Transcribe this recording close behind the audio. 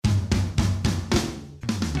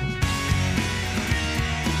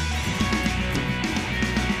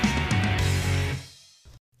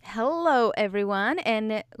Hello, everyone,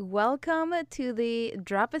 and welcome to the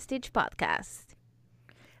Drop a Stitch podcast.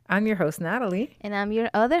 I'm your host, Natalie, And I'm your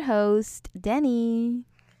other host, Denny.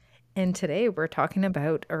 and today we're talking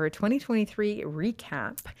about our 2023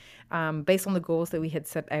 recap based on the goals that we had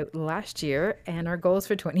set out last year and our goals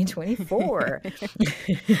for 2024.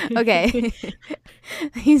 Okay.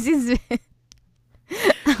 This is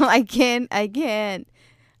I can't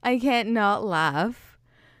not laugh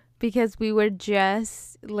because we were just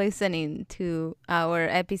listening to our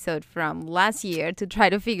episode from last year to try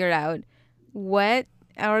to figure out what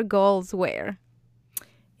our goals were.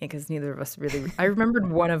 Because neither of us really, I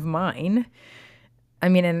remembered one of mine. I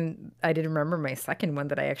mean, and I didn't remember my second one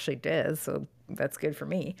that I actually did, so that's good for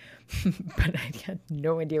me. But I had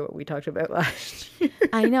no idea what we talked about last year.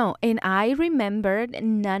 I know, and I remembered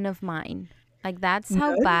none of mine. Like that's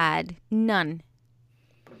how None? bad. None.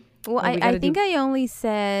 Well, Well, I, we I got to think do I only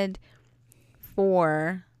said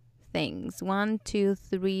four things. One, two,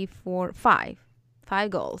 three, four, five.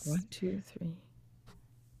 Five goals. 1, 2, 3,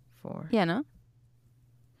 4, Yeah, no?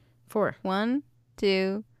 4. One,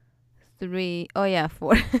 two, three. Oh yeah,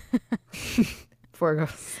 four. 4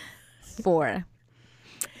 goals. Four.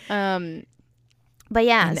 But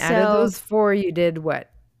yeah, And so out of those 4, you did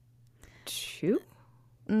what? 2?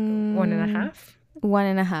 1.5? one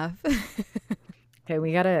and a half. Okay,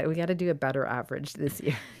 we gotta do a better average this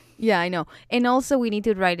year. Yeah, I know. And also we need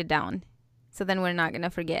to write it down. So then we're not gonna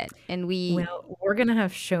forget. And we Well, we're gonna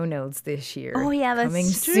have show notes this year. Oh yeah, that's coming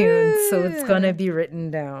true. soon, so it's gonna be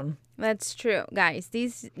written down. That's true, guys.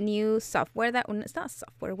 This new software it's not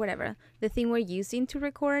software, whatever. The thing we're using to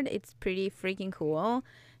record, it's pretty freaking cool.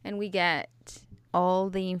 And we get all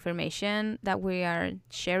the information that we are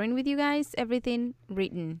sharing with you guys, everything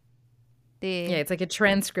written. Yeah, it's like a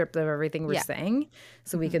transcript of everything we're Yeah. saying,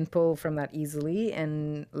 so we can pull from that easily,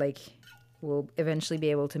 and like we'll eventually be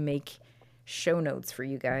able to make show notes for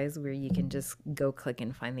you guys where you can just go click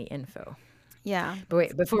and find the info. Yeah. But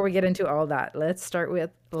wait, before we get into all that, let's start with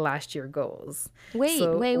last year goals. Wait,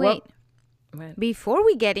 So wait, what- wait. what? Before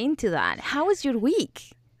we get into that, how was your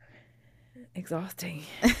week? Exhausting.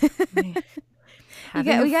 We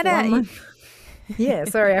gotta. Yeah,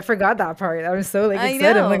 sorry, I forgot that part. I was so like I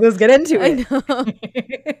excited. I'm like, know. let's get into I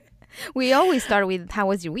it. know. We always start with how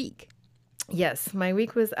was your week? Yes, my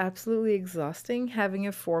week was absolutely exhausting. Having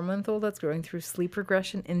a 4-month-old that's going through sleep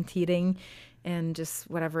regression and teething and just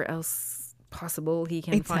whatever else possible he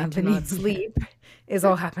can It's find to happening. not sleep is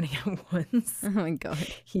all happening at once. Oh my god.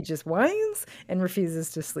 He just whines and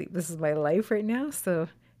refuses to sleep. This is my life right now, so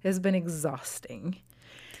it's been exhausting.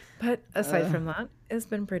 But aside from that, it's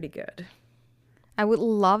been pretty good. I would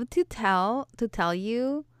love to tell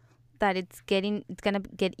you that it's gonna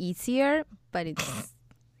get easier, but it's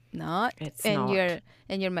not. It's and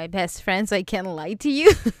not. you're my best friend, so I can't lie to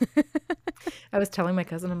you. I was telling my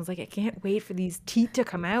cousin, I was like, I can't wait for these teeth to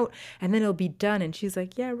come out and then it'll be done. And she's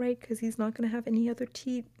like, yeah, right, because he's not going to have any other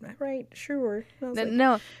teeth. Right, sure. And I was like,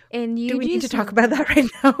 No, and you do we need to just talk about that right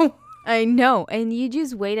now? I know, and you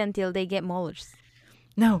just wait until they get molars.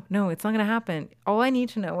 No, it's not going to happen. All I need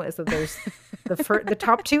to know is that there's the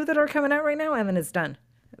top 2 that are coming out right now, and then it's done.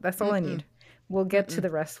 That's all I need. We'll get to the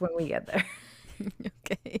rest when we get there.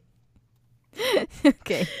 Okay.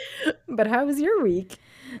 Okay. But how was your week?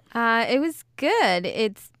 It was good.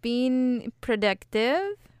 It's been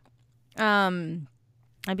productive.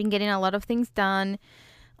 I've been getting a lot of things done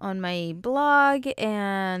on my blog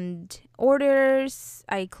and orders.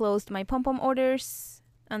 I closed my pom-pom orders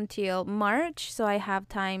until March, so I have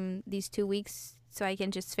time these 2 weeks so I can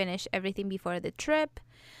just finish everything before the trip.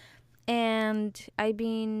 And I've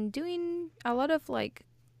been doing a lot of like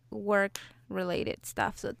work related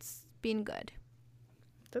stuff, so it's been good.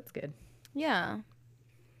 That's good. Yeah.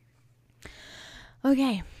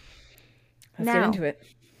 Okay. Let's Now- get into it.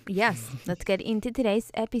 Yes, let's get into today's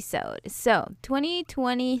episode. So,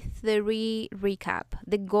 2023 recap.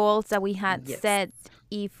 The goals that we had Yes. set,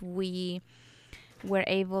 if we were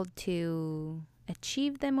able to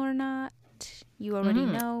achieve them or not. You already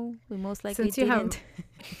know. We most likely Since you didn't.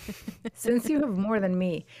 Since you have more than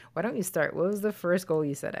me, why don't you start? What was the first goal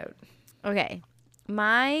you set out? Okay.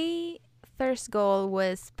 My first goal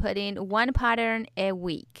was putting one pattern a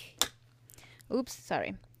week. Oops,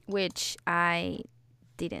 sorry. Which I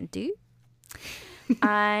didn't do.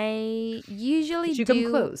 I usually Did you do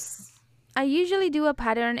come close? I usually do a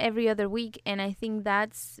pattern every other week, and I think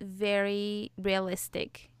that's very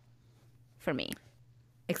realistic for me.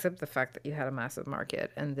 Except the fact that you had a massive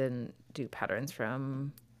market and then do patterns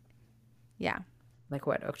from Yeah. like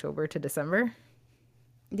what, October to December?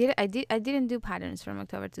 I didn't do patterns from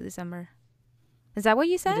October to December. Is that what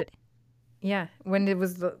you said? Yeah, when it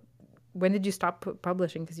was the when did you stop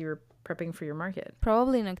publishing because you were prepping for your market?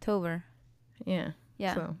 Probably in October. Yeah.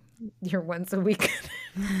 Yeah. So you're once a week.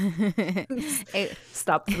 It-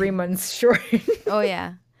 Stop 3 months short. oh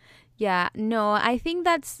yeah. Yeah. No, I think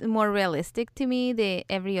that's more realistic to me, the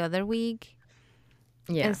every other week.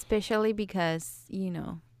 Yeah. Especially because,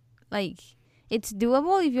 like it's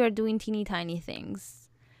doable if you're doing teeny tiny things.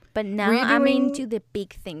 But now Were you I'm doing- into the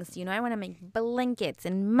big things, I want to make blankets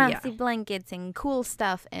and massive blankets and cool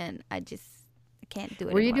stuff, and I can't do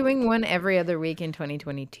it. Were in you 1 doing week. one every other week in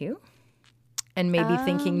 2022? And maybe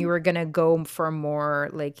thinking you were going to go for more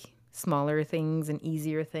like smaller things and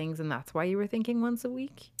easier things, and that's why you were thinking once a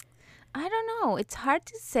week? I don't know. It's hard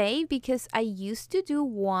to say because I used to do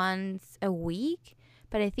once a week,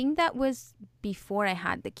 but I think that was before I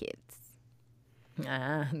had the kids.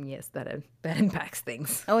 Yes, that impacts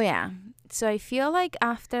things. Oh, yeah. So I feel like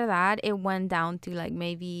after that, it went down to like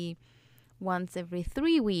maybe once every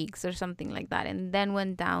 3 weeks or something like that. And then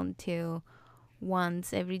went down to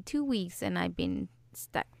once every 2 weeks. And I've been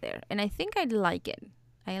stuck there. And I think I like it.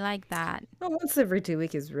 I like that. Well, once every 2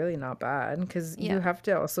 weeks is really not bad because Yeah. you have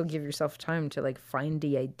to also give yourself time to like find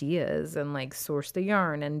the ideas and like source the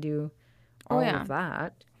yarn and do all yeah. of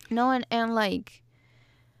that. No, and like,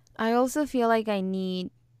 I also feel like I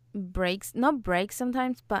need breaks, not breaks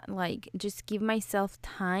sometimes, but like just give myself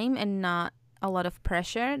time and not a lot of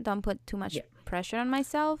pressure. Don't put too much pressure on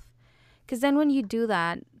myself. Because then when you do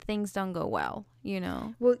that, things don't go well,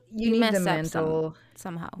 Well, you need mess the up mental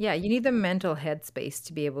somehow. Yeah, you need the mental headspace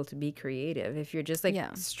to be able to be creative. If you're just like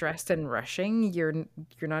stressed and rushing, you're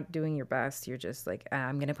not doing your best. You're just like,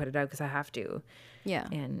 I'm gonna put it out because I have to. Yeah.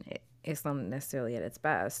 And it's not necessarily at its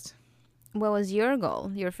best. What was your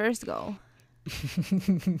goal? Your first goal?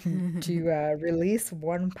 To release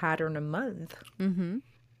one pattern a month. Mm-hmm.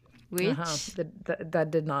 Which? That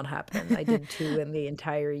did not happen. I did 2 in the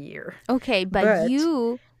entire year. Okay, but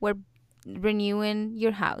you were renewing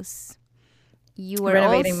your house. You were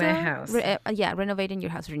Renovating also my house. Renovating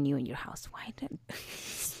your house, renewing your house. Why the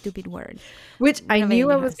stupid word? Which I Renovating knew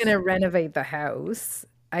I your was house. going to renovate the house.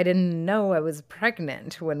 I didn't know I was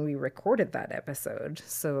pregnant when we recorded that episode.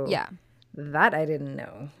 So Yeah. that I didn't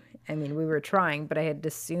know. I mean, we were trying, but I had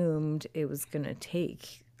assumed it was going to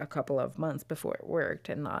take a couple of months before it worked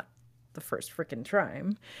and not the first freaking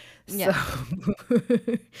time. Yeah.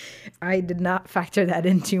 So I did not factor that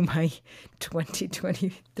into my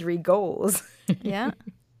 2023 goals. Yeah.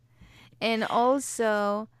 And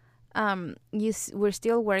also, we're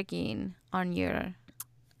still working on your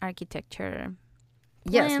architecture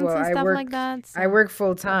plans Yes, well, and I stuff work like that. I work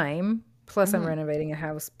full time, plus Mm-hmm. I'm renovating a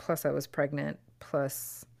house, plus I was pregnant,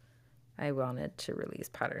 plus I wanted to release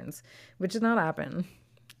patterns, which did not happen.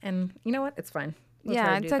 And you know what? It's fine. We'll Yeah,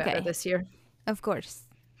 try to it's do better okay. this year. Of course.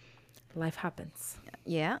 Life happens.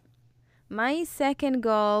 Yeah. My second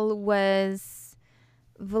goal was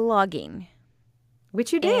vlogging.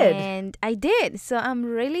 Which you did. And I did. So I'm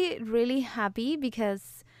really, really happy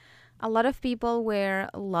because a lot of people were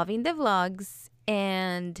loving the vlogs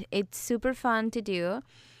and it's super fun to do.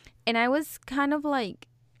 And I was kind of like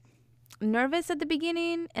nervous at the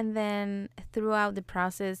beginning, and then throughout the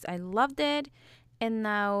process, I loved it. And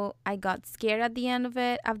now I got scared at the end of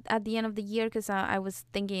it, at the end of the year, because I was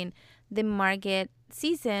thinking the market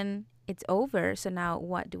season, it's over. So now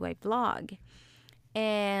what do I vlog?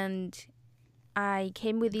 And I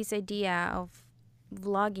came with this idea of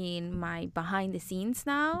vlogging my behind the scenes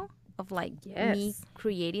now, of like me Yes.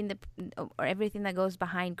 creating or everything that goes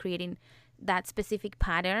behind creating that specific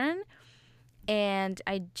pattern. And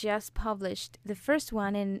I just published the first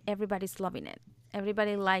one and everybody's loving it.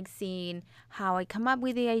 Everybody likes seeing how I come up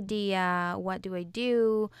with the idea, what do I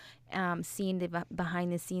do, seeing the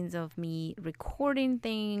behind the scenes of me recording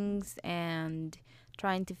things and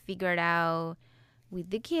trying to figure it out with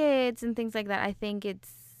the kids and things like that. I think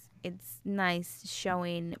it's nice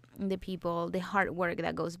showing the people the hard work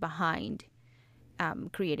that goes behind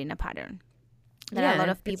creating a pattern that a lot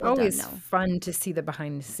of people it's always don't know. fun to see the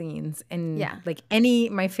behind the scenes. And Yeah. like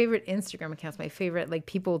my favorite Instagram accounts, my favorite like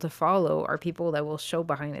people to follow are people that will show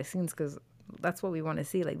behind the scenes, because that's what we want to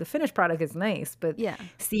see. Like the finished product is nice, but Yeah.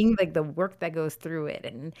 seeing like the work that goes through it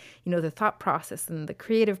and the thought process and the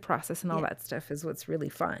creative process and all that stuff is what's really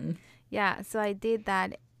fun. Yeah, so I did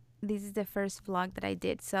that. This is the first vlog that I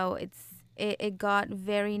did. So it got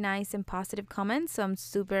very nice and positive comments. So I'm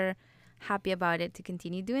super happy about it to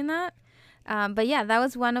continue doing that. But yeah, that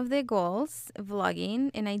was one of the goals, vlogging,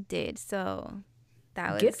 and I did. So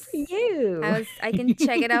that was Good for you. I can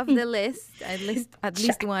check it off the list. At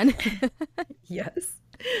least one. Yes.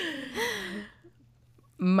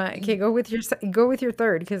 Okay, go with your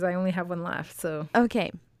third, because I only have one left. So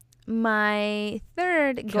Okay. My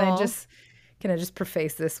third Can I goal. just can I just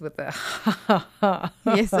preface this with a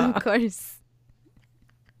Yes, of course.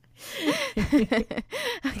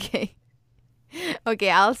 Okay. Okay,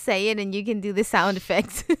 I'll say it and you can do the sound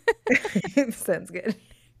effects. sounds good.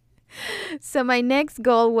 So my next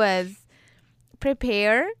goal was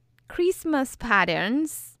prepare Christmas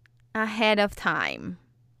patterns ahead of time.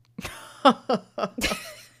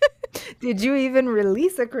 Did you even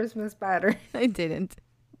release a Christmas pattern? I didn't.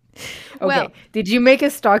 Okay. Well, Did you make a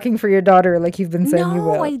stocking for your daughter like you've been saying you no,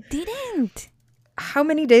 will? I didn't. How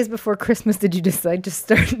many days before Christmas did you decide to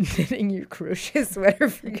start knitting your crochet sweater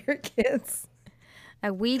for your kids?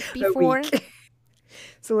 A week A before. week.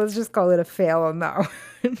 So let's just call it a fail on that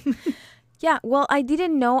one. Yeah, well, I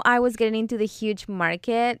didn't know I was getting into the huge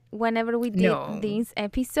market whenever we did No. these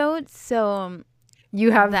episodes. So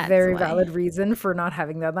You have that's very why. valid reason for not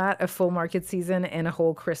having done that. A full market season and a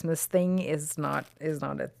whole Christmas thing is not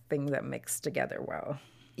a thing that mix together well.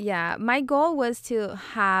 Yeah, my goal was to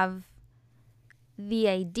have the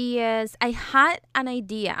ideas. I had an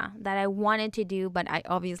idea that I wanted to do, but I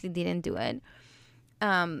obviously didn't do it.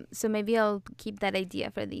 So maybe I'll keep that idea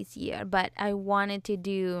for this year. But I wanted to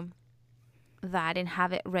do that and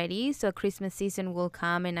have it ready so Christmas season will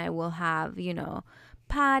come and I will have,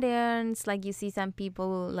 patterns. Like you see some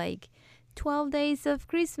people like 12 days of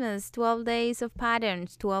Christmas, 12 days of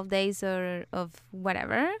patterns, 12 days of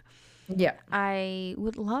whatever. Yeah. I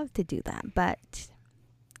would love to do that, but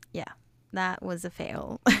yeah, that was a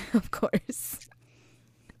fail, of course.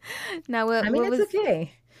 Now, I mean, what was it's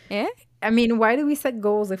okay. eh? I mean, why do we set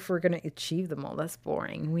goals if we're going to achieve them all? That's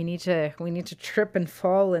boring. We need to trip and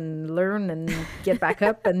fall and learn and get back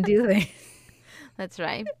up and do things. That's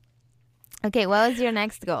right. Okay, what was your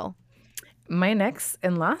next goal? My next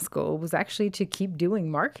and last goal was actually to keep doing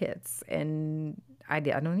markets, and I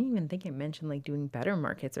don't even think I mentioned like doing better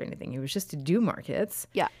markets or anything. It was just to do markets.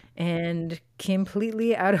 Yeah. And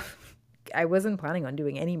completely out of I wasn't planning on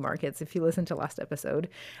doing any markets. If you listen to last episode,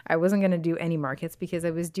 I wasn't going to do any markets because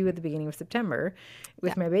I was due at the beginning of September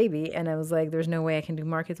with my baby. And I was like, there's no way I can do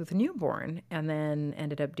markets with a newborn. And then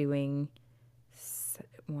ended up doing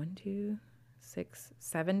 7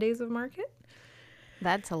 days of market.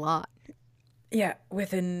 That's a lot. Yeah,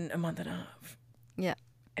 within a month and a half. Yeah.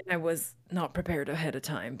 And I was not prepared ahead of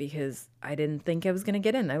time because I didn't think I was going to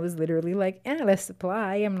get in. I was literally like, let's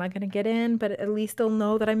apply. I'm not going to get in, but at least they'll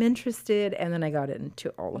know that I'm interested. And then I got into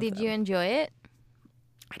all of them. Did you enjoy it?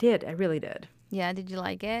 I did. I really did. Yeah, did you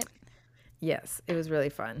like it? Yes, it was really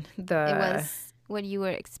fun. It was what you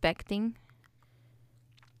were expecting?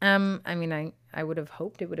 I mean, I would have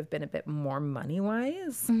hoped it would have been a bit more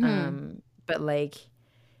money-wise. But like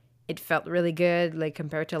it felt really good, like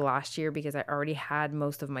compared to last year, because I already had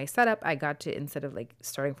most of my setup. I got to, instead of like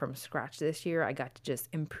starting from scratch this year, I got to just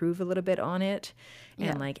improve a little bit on it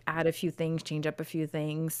and like add a few things, change up a few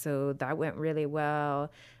things. So that went really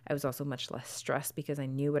well. I was also much less stressed because I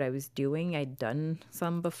knew what I was doing. I'd done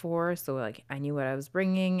some before, so like I knew what I was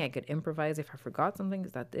bringing. I could improvise if I forgot something,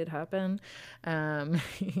 because that did happen. And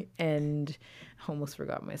I almost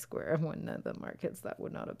forgot my square of one of the markets. That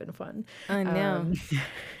would not have been fun. I know.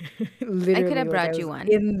 Literally, I could have brought I you was one.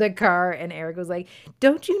 in the car, and Eric was like,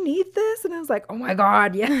 "Don't you need this?" And I was like, "Oh my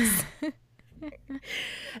god, yes."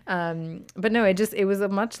 But no, it was a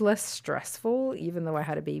much less stressful, even though I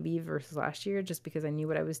had a baby versus last year, just because I knew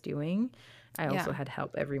what I was doing. I also had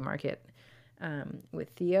help every market with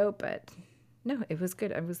Theo, but no, it was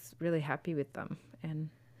good. I was really happy with them, and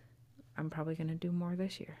I'm probably gonna do more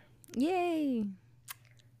this year. Yay.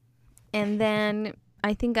 And then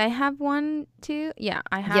I think I have one too. Yeah,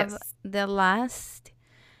 I have the last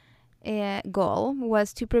goal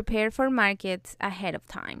was to prepare for markets ahead of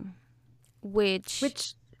time, which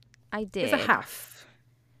I did. It's a half.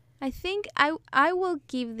 I think I will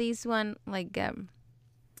give this one like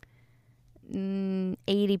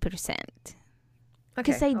 80%.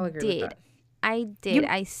 Because I did.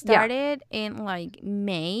 I started in like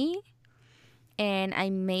May, and I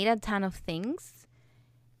made a ton of things.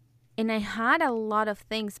 And I had a lot of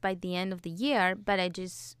things by the end of the year, but I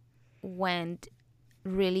just went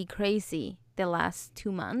really crazy the last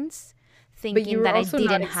 2 months, thinking that I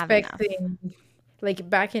didn't have enough. Like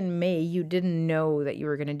back in May, you didn't know that you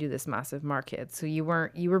were going to do this massive market, so you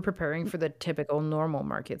were preparing for the typical normal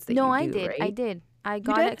markets that you do. No, I did. Right? I did. I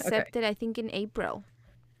got accepted. I think in April.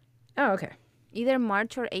 Oh, okay. Either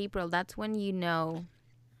March or April. That's when you know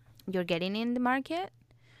you're getting in the market.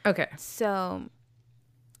 Okay. So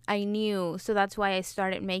I knew. So that's why I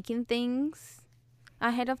started making things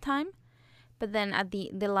ahead of time. But then at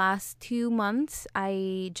the last 2 months,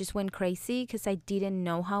 I just went crazy because I didn't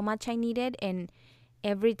know how much I needed. And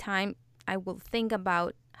every time I will think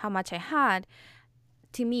about how much I had,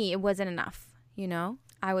 to me, it wasn't enough, you know?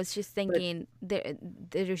 I was just But thinking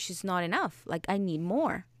there's just not enough. Like, I need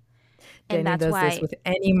more. And Danny that's does this why with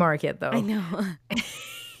any market, I though. know.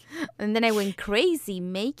 And then I went crazy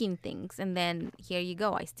making things. And then here you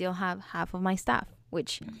go. I still have half of my stuff,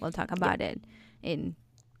 which we'll talk Yeah. about it in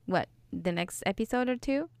the next episode or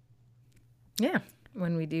two? Yeah.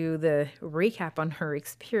 When we do the recap on her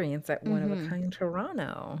experience at One of a Mm-hmm. Kind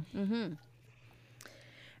Toronto.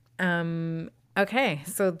 Mm-hmm. Okay,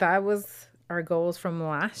 so that was our goals from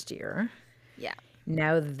last year. Yeah.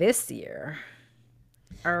 Now this year,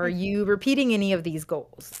 are you repeating any of these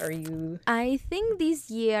goals? Are you I think this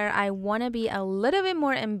year I want to be a little bit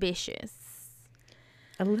more ambitious.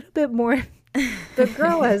 a little bit more? The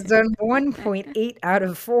girl has done 1.8 out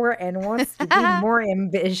of 4 and wants to be more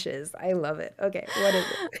ambitious. I love it. Okay, what is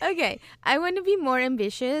it? Okay, I want to be more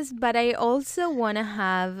ambitious, but I also want to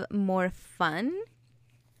have more fun.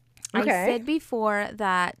 I Okay. said before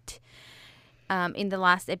that in the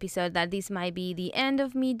last episode that this might be the end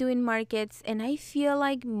of me doing markets, and I feel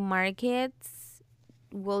like markets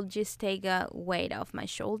will just take a weight off my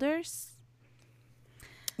shoulders.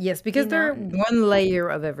 Yes, because You they're know, one layer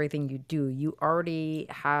of everything you do. You already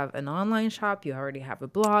have an online shop, you already have a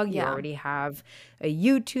blog, you yeah, already have a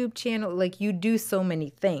YouTube channel. Like you do so many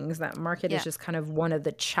things that market is yeah, just kind of one of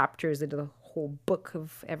the chapters into the whole book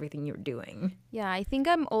of everything you're doing. yeah. I think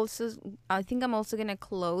I'm also gonna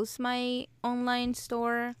close my online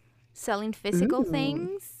store, selling physical Ooh.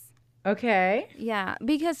 things. Okay. Yeah,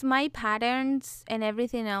 because my patterns and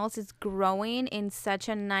everything else is growing in such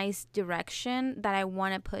a nice direction that I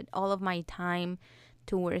want to put all of my time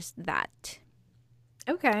towards that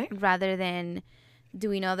Okay. rather than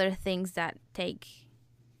doing other things that take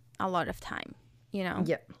a lot of time, you know?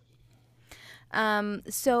 Yeah.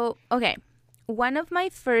 So, okay. One of my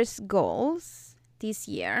first goals this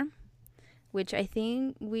year, which I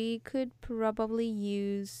think we could probably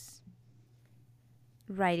use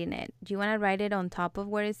writing it. Do you want to write it on top of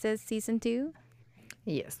where it says season 2?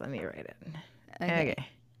 Yes, let me write it. Okay. Okay.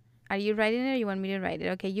 Are you writing it or you want me to write it?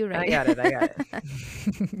 Okay, you I write got it. it. I got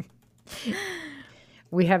it.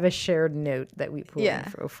 We have a shared note that we pull Yeah.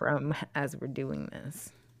 info from as we're doing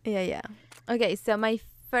this. Yeah. Okay, so my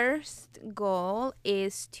first goal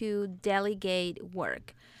is to delegate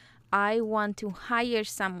work. I want to hire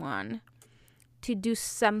someone to do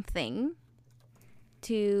something,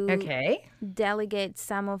 to Okay. delegate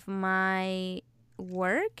some of my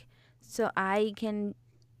work so I can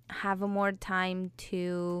have more time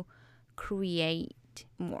to create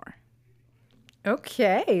more.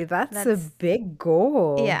 Okay, that's a That's, big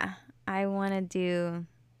goal. yeah, I want to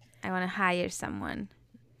hire someone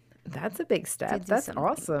That's a big to step. do That's something.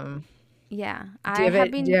 awesome. Yeah, Do I you have have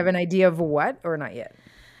it? Do you been have an idea of what or not yet?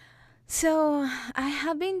 so I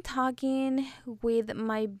have been talking with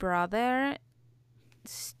my brother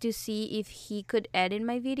to see if he could edit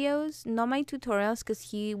my videos, not my tutorials,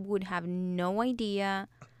 because he would have no idea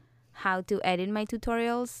how to edit my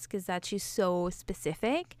tutorials because that's just so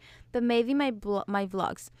specific. But maybe my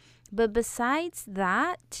vlogs. But besides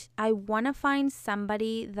that, I want to find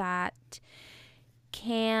somebody that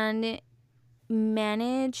can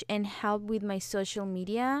manage and help with my social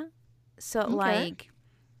media. So Okay. like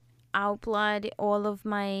upload all of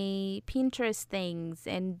my Pinterest things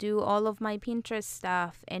and do all of my Pinterest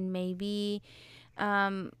stuff and maybe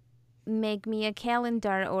um, make me a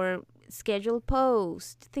calendar or schedule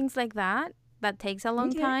post, things like that. That takes a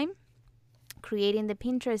long Okay. time. Creating the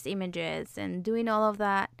Pinterest images and doing all of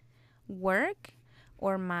that work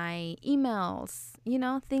or my emails,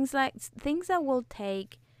 things that will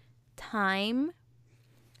take time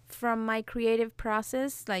from my creative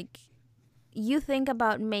process. Like you think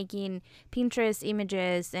about making Pinterest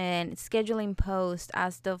images and scheduling posts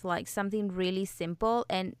as of like something really simple,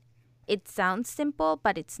 and it sounds simple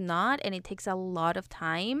but it's not, and it takes a lot of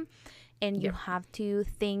time, and you Yep. have to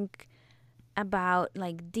think about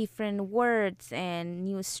like different words and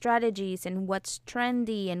new strategies and what's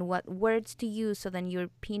trendy and what words to use so then your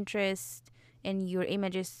Pinterest and your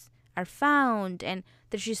images are found, and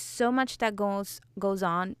there's just so much that goes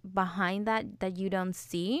on behind that you don't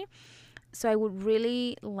see. So I would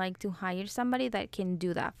really like to hire somebody that can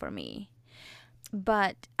do that for me.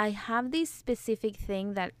 But I have this specific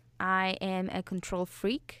thing that I am a control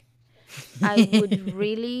freak. I would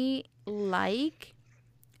really like,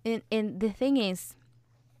 and the thing is,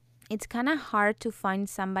 it's kind of hard to find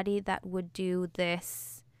somebody that would do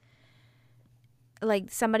this, like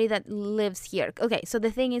somebody that lives here. Okay, so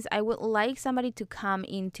the thing is, I would like somebody to come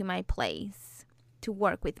into my place to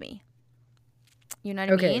work with me. You know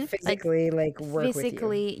what I Okay, mean? Like physically, like work with you.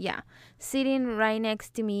 physically, yeah, sitting right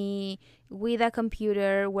next to me with a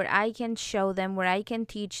computer where I can show them, where I can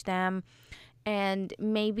teach them, and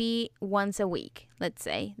maybe once a week, let's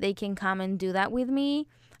say, they can come and do that with me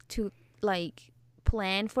to like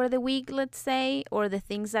plan for the week, let's say, or the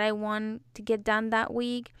things that I want to get done that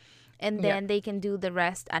week, and Yeah. then they can do the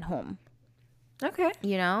rest at home, Okay.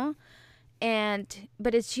 you know? And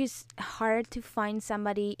but it's just hard to find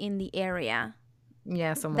somebody in the area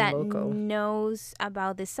Yeah, someone that local. knows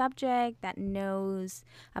about the subject, that knows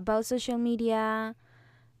about social media.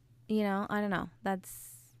 I don't know.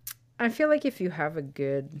 I feel like if you have a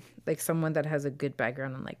good, like someone that has a good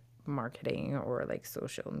background in like marketing or like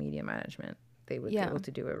social media management, they would be Yeah. able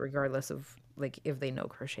to do it regardless of like if they know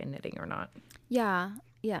crochet knitting or not. Yeah,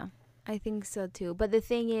 yeah. I think so too. But the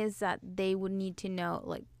thing is that they would need to know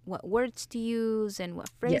like what words to use and what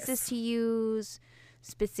phrases Yes. to use,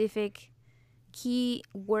 specific key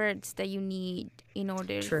words that you need in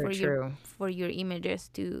order True, true. for your images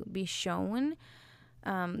to be shown.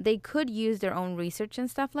 They could use their own research and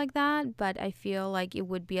stuff like that, but I feel like it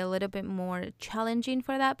would be a little bit more challenging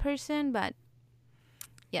for that person. But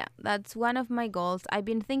yeah, that's one of my goals. I've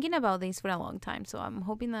been thinking about this for a long time, so I'm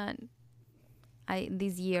hoping that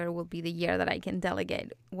this year will be the year that I can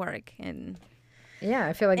delegate work Yeah,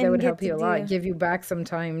 I feel like that and would get help to you a lot. do. Give you back some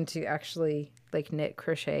time to actually like knit,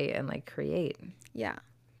 crochet, and like create. Yeah.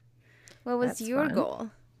 What was That's your fun. goal?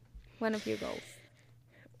 One of your goals.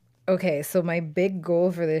 Okay, so my big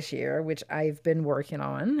goal for this year, which I've been working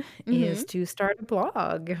on, Mm-hmm. is to start a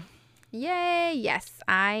blog. Yay! Yes,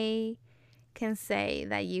 I can say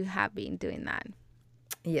that you have been doing that.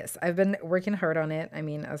 Yes, I've been working hard on it. I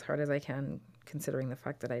mean, as hard as I can, considering the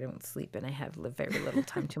fact that I don't sleep and I have very little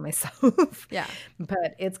time to myself. Yeah.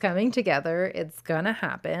 But it's coming together. It's gonna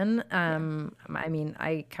happen. Yeah. I mean,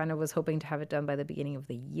 I kind of was hoping to have it done by the beginning of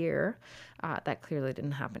the year. That clearly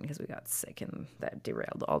didn't happen because we got sick and that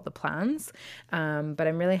derailed all the plans. But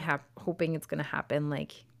I'm really hoping it's gonna happen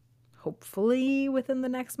like hopefully within the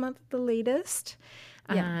next month at the latest.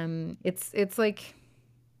 Yeah. It's like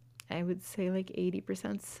I would say like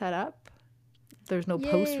 80% set up. There's no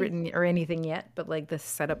post Yay. written or anything yet, but like the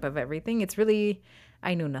setup of everything, it's really,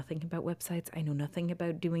 I know nothing about websites. I know nothing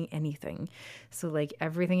about doing anything. So like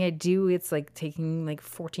everything I do, it's like taking like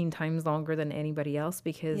 14 times longer than anybody else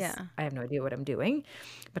because Yeah. I have no idea what I'm doing.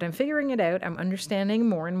 But I'm figuring it out. I'm understanding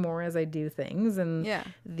more and more as I do things. And Yeah.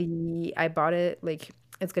 I bought it like,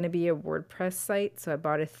 it's going to be a WordPress site. So I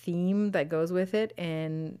bought a theme that goes with it,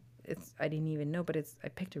 and I didn't even know, but I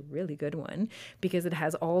picked a really good one because it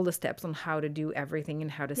has all the steps on how to do everything and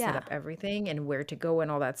how to set Yeah. up everything and where to go and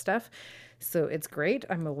all that stuff. So it's great.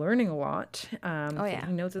 I'm learning a lot, Oh yeah.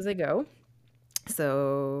 taking notes as I go.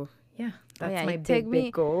 So yeah, Oh that's yeah. my It took big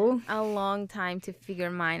me goal. a long time to figure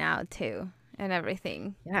mine out too and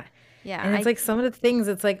everything. Yeah. Yeah. And it's like some of the things,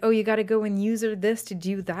 it's like, oh, you got to go and use this to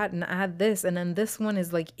do that and add this. And then this one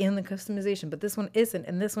is like in the customization, but this one isn't.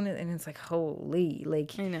 And this one is, and it's like, holy,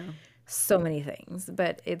 like I know. so many things.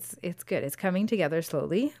 But it's good. It's coming together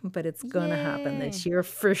slowly, but it's going to happen Yay. this year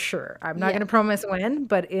for sure. I'm not Yeah. going to promise when,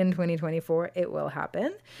 but in 2024, it will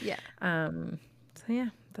happen. Yeah. So yeah,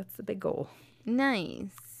 that's the big goal. Nice.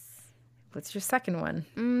 What's your second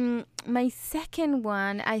one? My second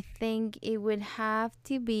one, I think it would have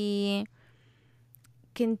to be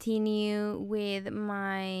continue with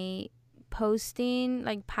my posting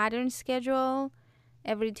like pattern schedule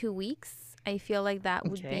every 2 weeks. I feel like that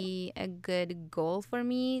would Okay. be a good goal for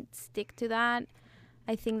me. Stick to that.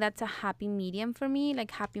 I think that's a happy medium for me,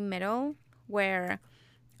 like happy middle, where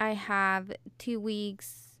I have 2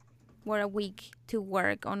 weeks or a week to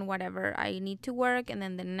work on whatever I need to work, and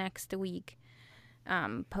then the next week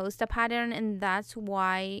post a pattern. And that's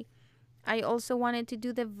why I also wanted to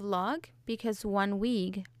do the vlog, because 1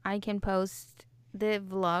 week I can post the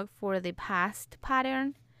vlog for the past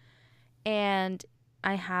pattern, and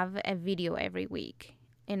I have a video every week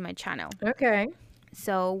in my channel. Okay.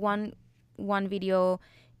 So one video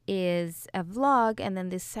is a vlog, and then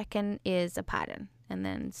the second is a pattern, and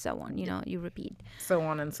then so on. You repeat. So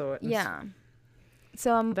on and so on. Yeah.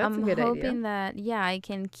 So I'm That's a good hoping idea. that I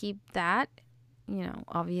can keep that.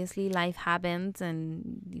 Obviously life happens,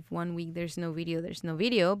 and if 1 week there's no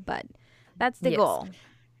video, but that's the Yes. goal.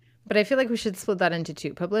 But I feel like we should split that into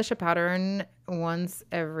two. Publish a pattern once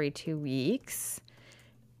every 2 weeks.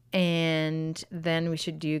 And then we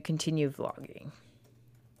should continue vlogging.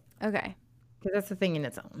 Okay. Because that's the thing in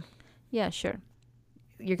its own. Yeah, sure.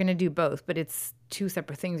 You're going to do both, but it's two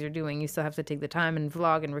separate things you're doing. You still have to take the time and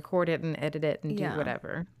vlog and record it and edit it and do Yeah.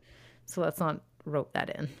 whatever. So let's not rope that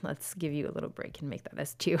in. Let's give you a little break and make that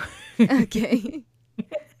as two. Okay.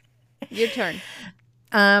 Your turn.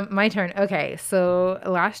 My turn. Okay, so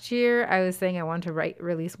last year I was saying I want to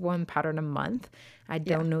release one pattern a month. I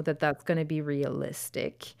Yeah. don't know that that's going to be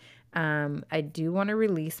realistic. I do want to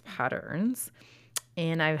release patterns,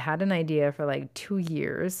 and I've had an idea for like 2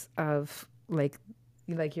 years of like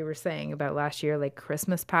you were saying about last year, like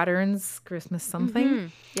Christmas patterns, Christmas something. Mm-hmm.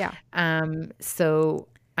 Yeah. So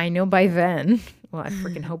I know by then, well, I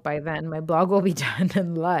freaking hope by then my blog will be done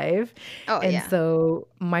and live. Oh, And yeah. so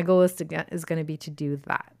my goal is going to be to do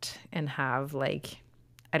that and have like,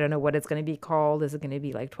 I don't know what it's going to be called. Is it going to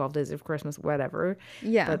be like 12 Days of Christmas, whatever,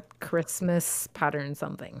 Yeah. but Christmas pattern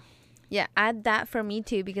something. Yeah. Add that for me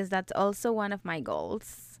too, because that's also one of my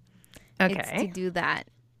goals. It's to Okay. do that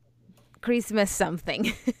Christmas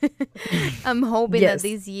something. I'm hoping that Yes.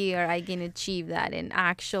 this year I can achieve that and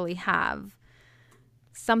actually have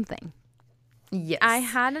something. Yes. I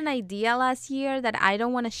had an idea last year that I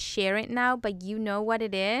don't want to share it now, but you know what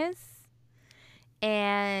it is.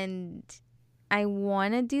 And I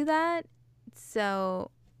want to do that.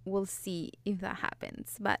 So we'll see if that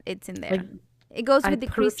happens. But it's in there. Like It goes I with the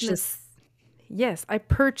purchased, Christmas. yes, I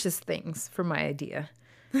purchased things for my idea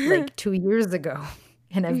like 2 years ago.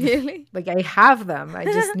 And I've Really? like I have them. I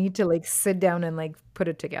just need to like sit down and like put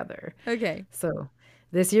it together. Okay. So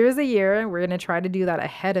this year is a year. We're gonna try to do that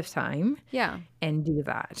ahead of time Yeah. and do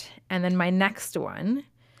that. And then my next one,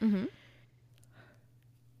 Mm-hmm.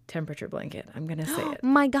 temperature blanket. I'm gonna say it.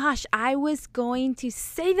 My gosh, I was going to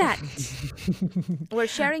say that. We're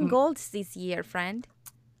sharing goals this year, friend.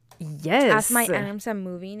 Yes. As my arms are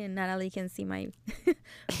moving and Natalie can see my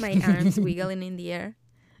my arms wiggling in the air.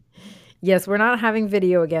 Yes, we're not having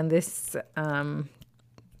video again this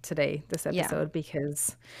this Yeah. episode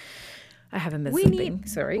because I haven't been We sleeping.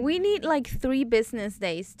 Sorry. We need like 3 business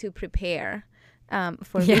days to prepare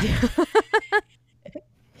for Yeah. video.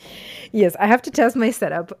 Yes, I have to test my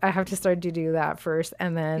setup. I have to start to do that first.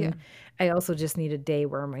 And then Yeah. I also just need a day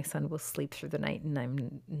where my son will sleep through the night and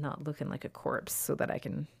I'm not looking like a corpse so that I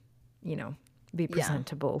can, be Yeah.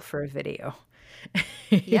 presentable for a video.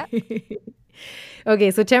 Yeah.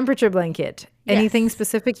 Okay, so temperature blanket. Anything Yes.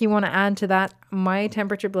 specific you want to add to that? My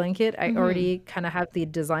temperature blanket, I Mm-hmm. already kind of have the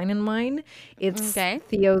design in mind. It's Okay.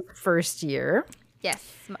 Theo's first year. Yes.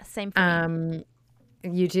 Same for me.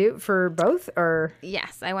 You too, for both or?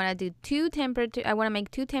 Yes, I want to do 2 temperature. I want to make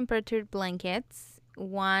 2 temperature blankets,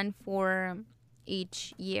 one for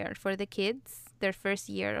each year for the kids, their first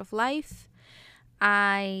year of life.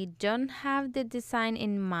 I don't have the design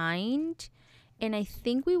in mind, and I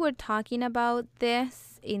think we were talking about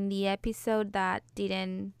this in the episode that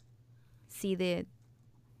didn't see the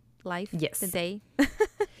life, Yes. the day.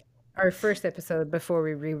 Our first episode before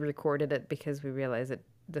we re-recorded it because we realized that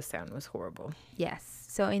the sound was horrible. Yes.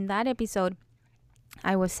 So in that episode,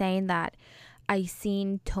 I was saying that I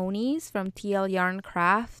seen Tony's from TL Yarn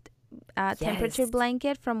Craft temperature Yes.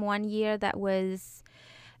 blanket from one year that was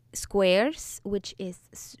squares, which is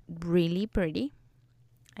really pretty.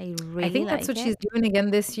 I really I think that's like what it. she's doing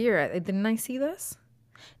again this year. Didn't I see this?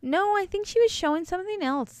 No, I think she was showing something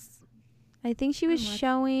else. I think she was what?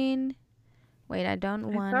 showing. Wait, I don't I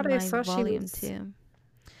want thought I my saw she volume was- to.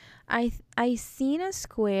 I seen a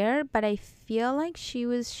square, but I feel like she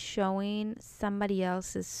was showing somebody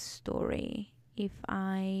else's story if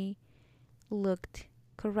I looked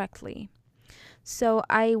correctly. So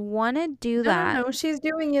I want to do that. No, she's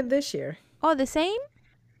doing it this year. Oh, the same?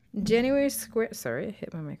 January square. Sorry, I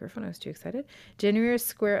hit my microphone. I was too excited. January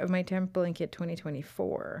square of my temp blanket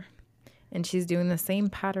 2024. And she's doing the same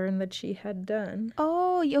pattern that she had done.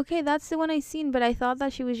 Oh, okay, that's the one I seen, but I thought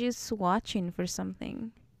that she was just swatching for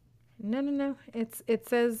something. No. It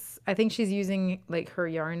says I think she's using like her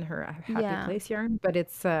yarn, her Happy Yeah. Place yarn, but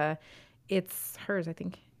it's hers, I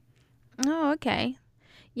think. Oh, okay.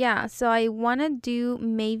 Yeah, so I want to do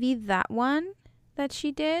maybe that one that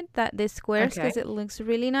she did, that the squares, because Okay. it looks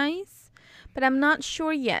really nice. But I'm not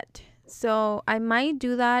sure yet. So I might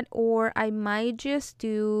do that, or I might just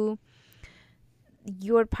do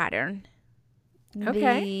your pattern.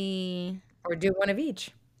 Okay. Or do one of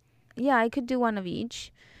each. Yeah, I could do one of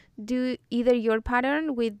each. Do either your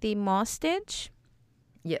pattern with the moss stitch.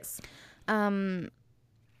 Yes. And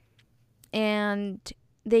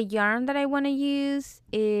the yarn that I want to use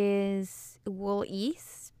is Wool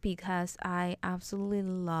Ease because I absolutely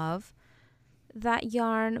love that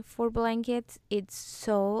yarn for blankets. It's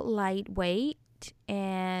so lightweight,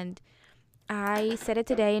 and I said it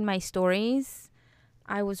today in my stories.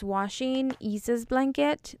 I was washing Isa's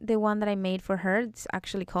blanket, the one that I made for her. It's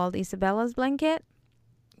actually called Isabella's blanket.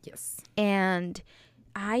 Yes. And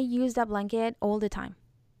I use that blanket all the time.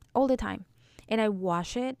 And I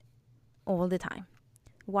wash it all the time.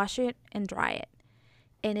 wash it and dry it.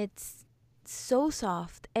 And it's so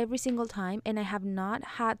soft every single time. And I have not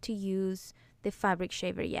had to use the fabric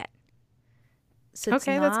shaver yet. So it's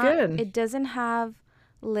Okay, that's not, good. it doesn't have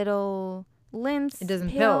little limbs, It doesn't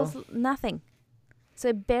pills, pill. nothing. So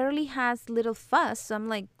it barely has little fuzz. So I'm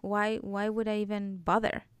like, why would I even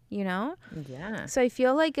bother? You know? Yeah. So I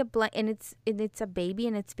feel like and it's a baby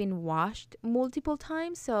and it's been washed multiple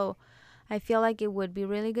times. So I feel like it would be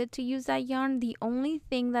really good to use that yarn. The only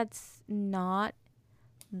thing that's not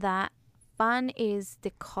that fun is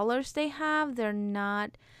the colors they have.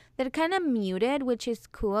 They're kind of muted, which is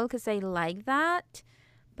cool because I like that.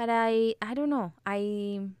 But I don't know.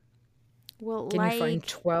 I will Can you find like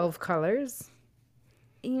 12 colors?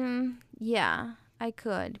 yeah, I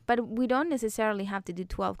could. But we don't necessarily have to do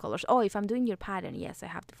 12 colors. Oh, if I'm doing your pattern, yes, I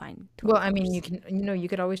have to find 12 Well, I mean, colors. you can, you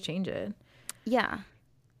could always change it. Yeah.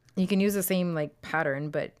 You can use the same like pattern,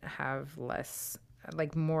 but have less,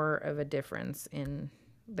 like more of a difference in,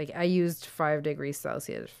 like I used 5 degrees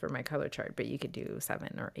Celsius for my color chart, but you could do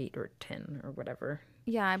 7 or 8 or 10 or whatever,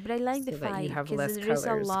 Yeah, but I like the so that you 5 have because less there is a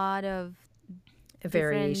colors, lot of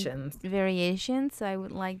variations. different variations. So I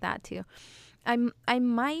would like that too. I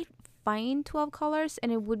might find 12 colors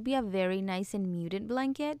and it would be a very nice and muted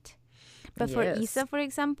blanket. But for Yes. Isa, for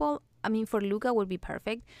example, I mean, for Luca would be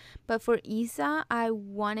perfect. But for Isa, I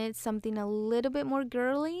wanted something a little bit more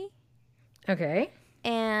girly. Okay.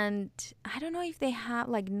 And I don't know if they have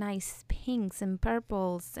like nice pinks and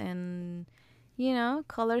purples and,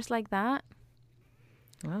 colors like that.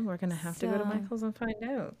 Well, we're gonna have to go to So- Michael's and find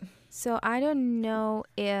out. So I don't know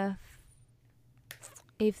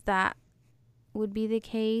if that would be the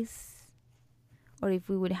case or if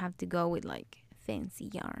we would have to go with like fancy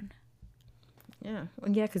yarn. Yeah.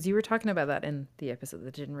 Well, yeah, because you were talking about that in the episode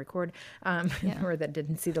that didn't record, Yeah. or that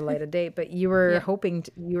didn't see the light of day. But you were Yeah.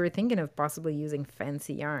 you were thinking of possibly using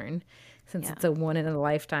fancy yarn, since Yeah. it's a one in a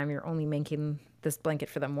lifetime. You're only making this blanket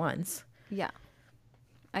for them once. Yeah.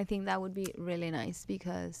 I think that would be really nice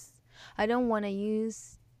because I don't want to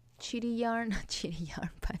use chitty yarn, not chitty yarn,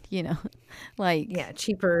 but like Yeah,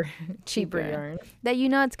 cheaper Cheaper. yarn. that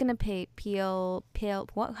it's going to peel,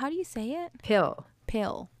 what, how do you say it? Pill.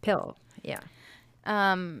 Pill. Yeah.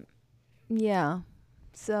 Yeah.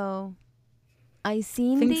 So I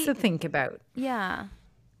seen Things the to think about. yeah.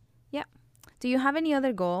 Yeah. Do you have any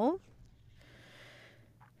other goal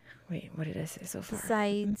Wait, what did I say so far?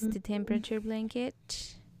 besides the temperature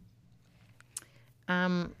blanket?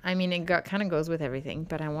 I mean, it kind of goes with everything,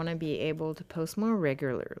 but I want to be able to post more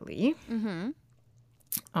regularly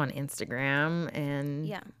on Instagram, and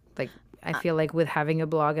Yeah. like I feel like with having a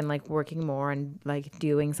blog and like working more and like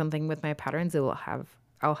doing something with my patterns,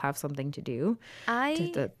 I'll have something to do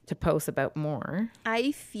to post about more.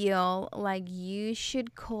 I feel like you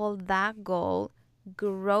should call that goal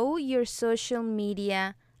grow your social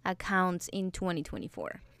media accounts in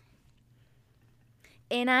 2024.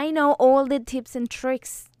 And I know all the tips and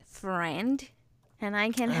tricks, friend, and I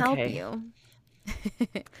can help Okay. you.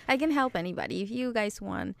 I can help anybody. If you guys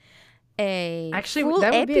want a Actually, full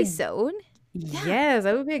that would be a- episode, Yes,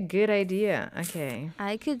 that would be a good idea. Okay.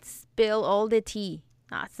 I could spill all the tea.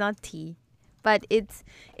 No, it's not tea. But it's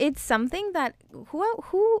something that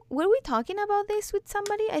who were we talking about this with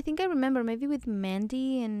somebody? I think I remember maybe with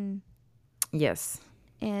Mandy and Yes.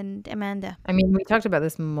 Amanda. I mean, we talked about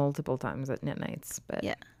this multiple times at Knit Nights, but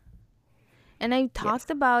Yeah. And I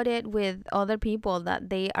talked about it with other people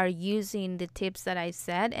that they are using the tips that I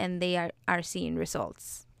said and they are seeing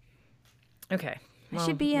results. okay. I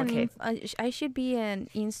should be okay. I should be an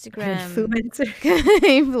Instagram Influencer,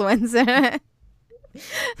 influencer.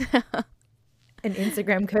 an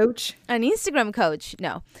Instagram coach. An Instagram coach.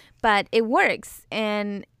 No, but it works,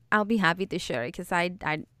 and I'll be happy to share it because I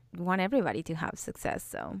want everybody to have success.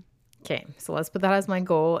 So Okay, so let's put that as my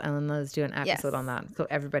goal, and then let's do an Yes. episode on that, so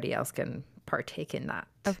everybody else can partake in that.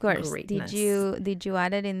 of course, greatness. did you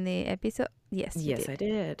add it in the episode? Yes, you Yes, did. I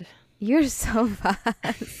did. You're so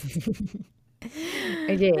fast.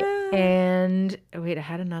 Okay, and wait, I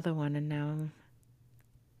had another one, and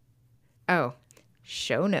now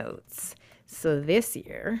show notes. So this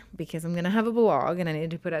year, because I'm going to have a blog and I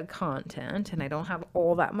need to put out content and I don't have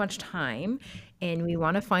all that much time, and we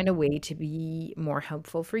want to find a way to be more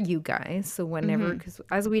helpful for you guys. So whenever, because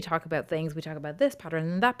as we talk about things, we talk about this pattern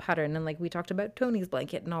and that pattern, and like we talked about Tony's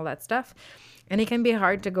blanket and all that stuff. And it can be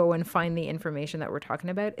hard to go and find the information that we're talking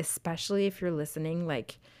about, especially if you're listening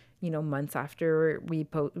like, months after we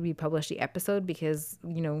publish the episode, because,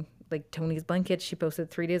 like Tony's blanket, she posted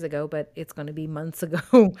 3 days ago, but it's going to be months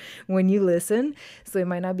ago when you listen. So it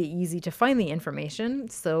might not be easy to find the information.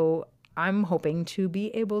 So I'm hoping to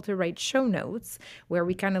be able to write show notes where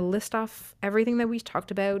we kind of list off everything that we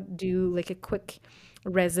talked about, do like a quick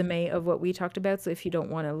resume of what we talked about. So if you don't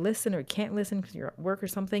want to listen or can't listen because you're at work or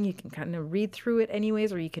something, you can kind of read through it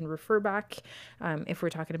anyways, or you can refer back if we're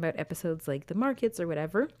talking about episodes like the markets or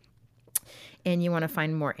whatever. And you want to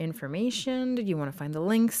find more information, you want to find the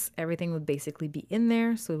links, everything would basically be in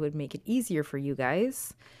there. So it would make it easier for you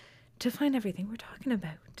guys to find everything we're talking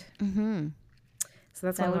about. Mm-hmm. So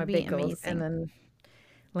that's That one of my would be big goals. amazing. And then,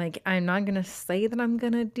 like, I'm not going to say that I'm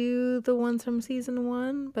going to do the ones from season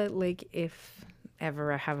 1, but, like, if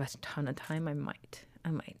ever I have a ton of time, I might.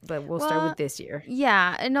 But we'll start with this year.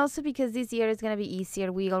 Yeah, and also because this year is going to be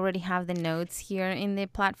easier. We already have the notes here in the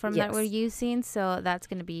platform that we're Yes. using, so that's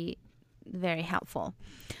going to be very helpful.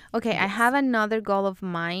 Okay, I have another goal of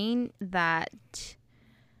mine that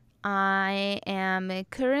I am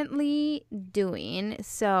currently doing.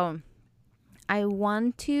 So I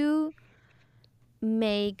want to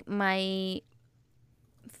make my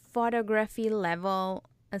photography level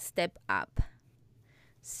a step up.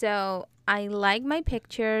 So I like my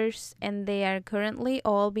pictures, and they are currently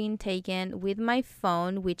all being taken with my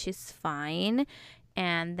phone, which is fine.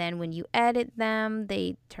 And then when you edit them,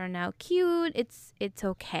 they turn out cute. It's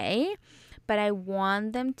okay, but I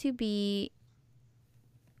want them to be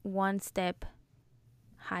one step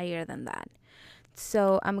higher than that.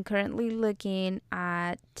 So I'm currently looking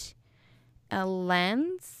at a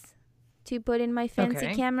lens to put in my fancy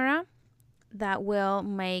Okay. camera that will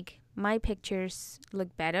make my pictures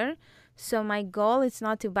look better. So my goal is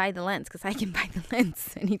not to buy the lens, because I can buy the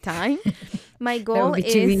lens anytime. My That goal would be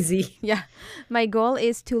is too easy. yeah, my goal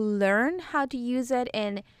is to learn how to use it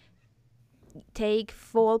and take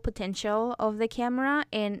full potential of the camera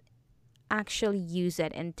and actually use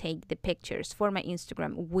it and take the pictures for my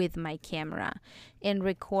Instagram with my camera and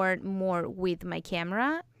record more with my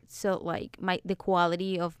camera. So like the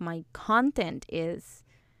quality of my content is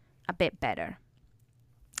a bit better.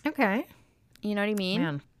 Okay. You know what I mean?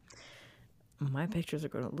 Man, my pictures are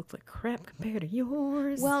going to look like crap compared to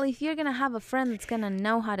yours. Well, if you're going to have a friend that's going to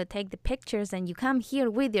know how to take the pictures, and you come here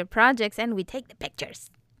with your projects and we take the pictures.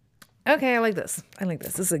 Okay, I like this.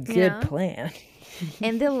 This is a good Yeah. plan.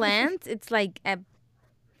 And the lens, it's like a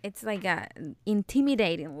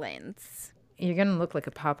intimidating lens. You're going to look like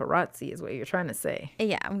a paparazzi is what you're trying to say.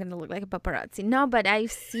 Yeah, I'm going to look like a paparazzi. No, but I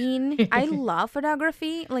love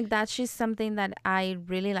photography. Like, that's just something that I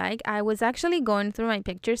really like. I was actually going through my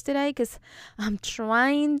pictures today because I'm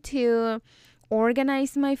trying to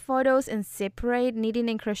organize my photos and separate knitting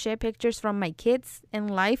and crochet pictures from my kids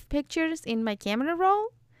and life pictures in my camera roll.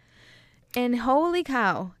 And holy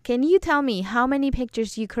cow, can you tell me how many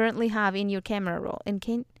pictures you currently have in your camera roll?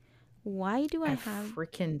 And why do I A have...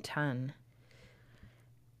 freaking ton.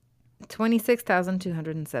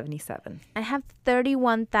 26,277. I have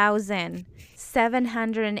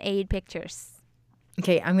 31,708 pictures.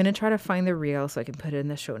 Okay, I'm going to try to find the reel so I can put it in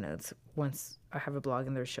the show notes once I have a blog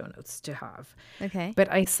and there's show notes to have. Okay.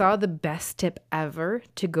 But I saw the best tip ever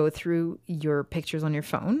to go through your pictures on your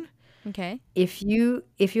phone. Okay. If you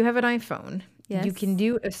have an iPhone, Yes. you can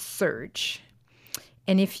do a search.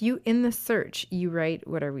 And if you, in the search, you write,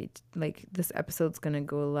 what are we, like, this episode's going to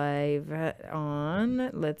go live on,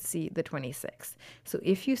 let's see, the 26th. So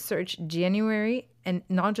if you search January, and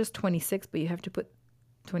not just 26, but you have to put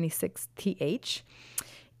 26th,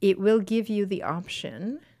 it will give you the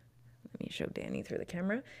option, let me show Danny through the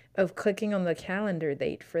camera, of clicking on the calendar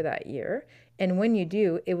date for that year. And when you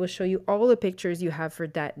do, it will show you all the pictures you have for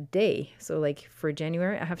that day. So like for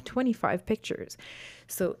January, I have 25 pictures.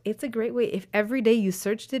 So it's a great way. If every day you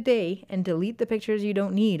search the day and delete the pictures you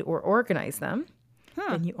don't need or organize them,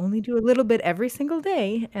 then you only do a little bit every single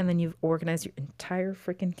day, and then you've organized your entire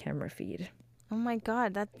freaking camera feed. Oh my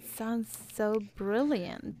God, that sounds so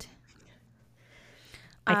brilliant.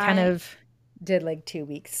 I kind of did like 2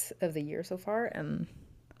 weeks of the year so far,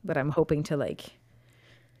 but I'm hoping to like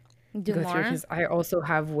do go more. through, because I also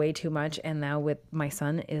have way too much, and now with my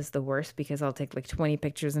son is the worst because I'll take like 20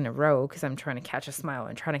 pictures in a row because I'm trying to catch a smile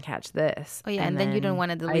and trying to catch this. Oh yeah, and then you don't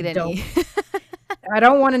want to delete any. I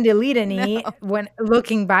don't want to delete any when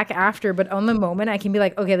looking back after, but on the moment I can be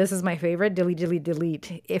like, okay, this is my favorite, delete, delete,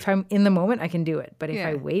 delete. If I'm in the moment, I can do it, but if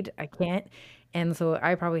I wait, I can't. And so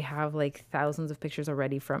I probably have like thousands of pictures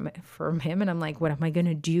already from him, and I'm like, what am I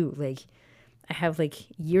gonna do? Like, I have like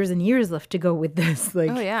years and years left to go with this.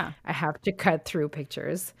 Like, Oh yeah. I have to cut through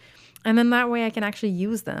pictures. And then that way I can actually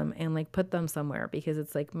use them and like put them somewhere, because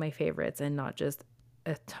it's like my favorites and not just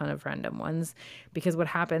a ton of random ones. Because what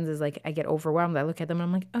happens is like I get overwhelmed. I look at them and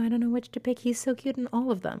I'm like, oh, I don't know which to pick. He's so cute in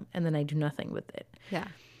all of them. And then I do nothing with it. Yeah.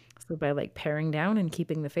 So by like paring down and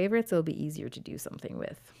keeping the favorites, it'll be easier to do something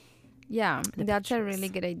with Yeah, the that's a pictures. really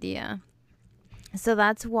good idea. So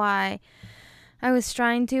that's why I was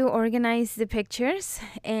trying to organize the pictures,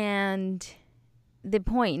 and the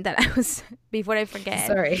point that I was, before I forget,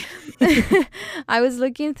 Sorry. I was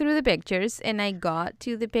looking through the pictures and I got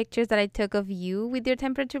to the pictures that I took of you with your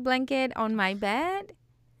temperature blanket on my bed.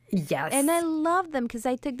 Yes. And I love them because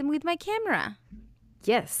I took them with my camera.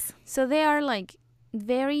 Yes. So they are like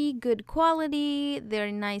very good quality,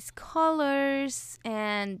 they're nice colors,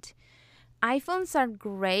 and iPhones are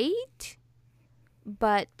great,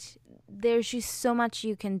 but there's just so much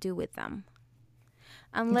you can do with them.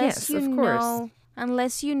 Yes, of course.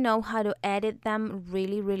 Unless you know how to edit them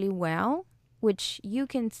really, really well, which you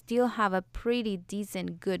can still have a pretty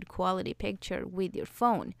decent, good quality picture with your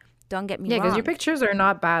phone. Don't get me Yeah, because your wrong. pictures are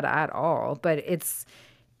not bad at all. But it's,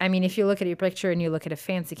 I mean, if you look at your picture and you look at a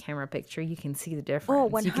fancy camera picture, you can see the Oh,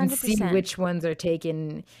 difference. You can see 100%. which ones are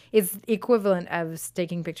taken. It's equivalent of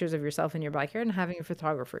taking pictures of yourself in your backyard and having a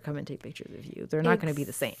photographer come and take pictures of you. They're not going to be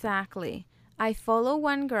the same. Exactly. I follow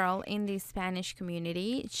one girl in the Spanish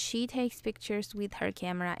community. She takes pictures with her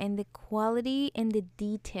camera, and the quality and the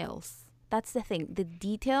details. That's the thing. The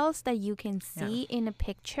details that you can see in a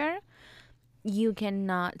picture, you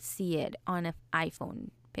cannot see it on an iPhone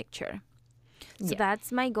picture. So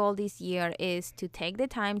that's my goal this year, is to take the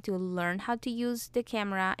time to learn how to use the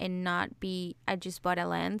camera and not be, I just bought a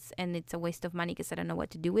lens and it's a waste of money because I don't know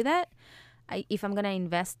what to do with it. If I'm going to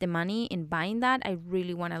invest the money in buying that, I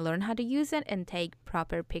really want to learn how to use it and take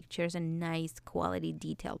proper pictures and nice quality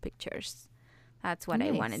detail pictures. That's what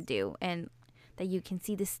I want to Nice. do. And that you can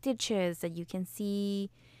see the stitches, that you can see,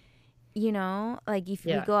 you know, like if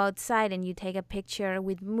we Yeah. go outside and you take a picture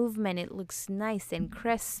with movement, it looks nice and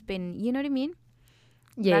crisp, and you know what I mean?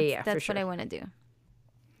 Yeah, That's for what I sure. want to do.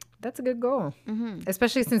 That's a good goal.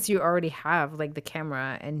 Especially since you already have like the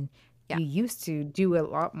camera and Yeah. you used to do a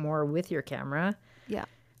lot more with your camera. Yeah.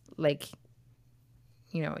 Like,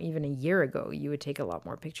 even a year ago, you would take a lot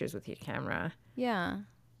more pictures with your camera. Yeah.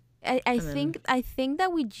 And then, I think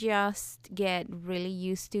that we just get really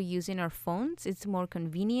used to using our phones. It's more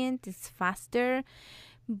convenient, it's faster,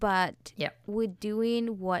 but yeah. with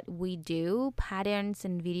doing what we do, patterns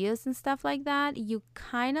and videos and stuff like that, you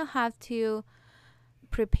kind of have to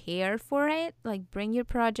prepare for it. Like bring your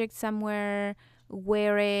project somewhere,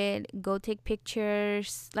 wear it, go take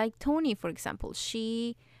pictures. Like Tony, for example,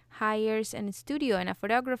 she hires a studio and a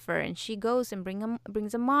photographer, and she goes and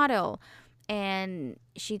brings a model, and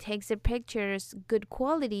she takes her pictures good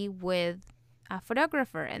quality with a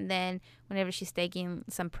photographer. And then whenever she's taking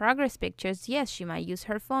some progress pictures, yes, she might use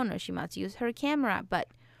her phone or she might use her camera, but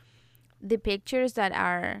the pictures that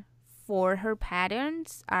are for her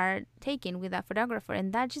patterns are taken with a photographer,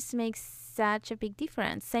 and that just makes such a big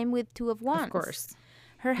difference. Same with Two of Wands. Of course.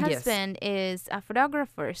 Her Yes. husband is a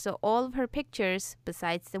photographer, so all of her pictures,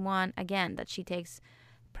 besides the one again that she takes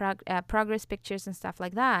progress pictures and stuff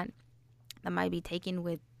like that might be taken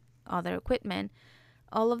with other equipment,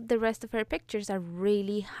 all of the rest of her pictures are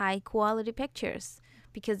really high quality pictures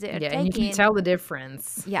because they're Yeah, and you can taken. tell the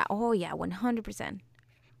difference. Yeah. Oh yeah. 100%.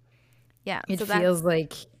 Yeah. It So feels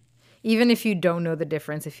like even if you don't know the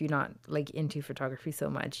difference, if you're not like into photography so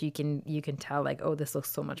much, you can tell like, oh, this looks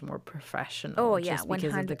so much more professional. Oh, yeah, just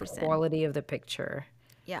because of the 100%. quality of the picture.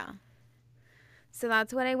 yeah. So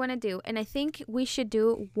that's what I want to do, and I think we should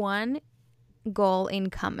do one goal in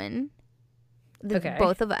common. Okay.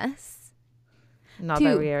 Both of us. Not Two.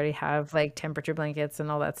 that we already have like temperature blankets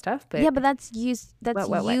and all that stuff, but Yeah, but that's you. That's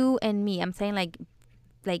what? you and me. I'm saying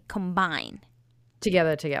like combine.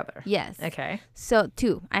 together. Yes. Okay. So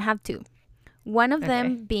two. I have two. One of Okay.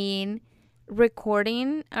 them being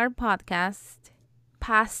recording our podcast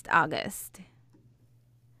past August.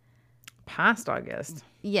 Past August.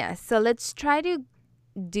 Yes. So let's try to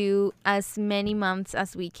do as many months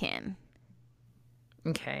as we can.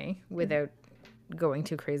 Okay. Without going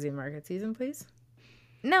too crazy in market season, please.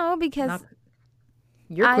 No, because Not-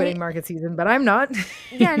 You're quitting market season, but I'm not.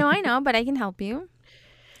 yeah, no, I know, but I can help you.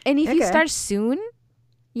 And if you Okay. start soon,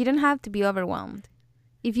 you don't have to be overwhelmed.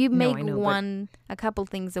 If you No, make I know, but- a couple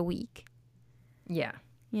things a week, Yeah.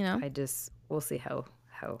 you know? We'll see how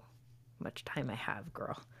much time I have,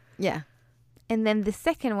 girl. Yeah. And then the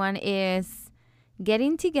second one is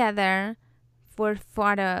getting together for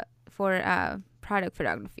product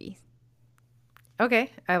photography.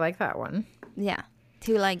 Okay. I like that one. Yeah.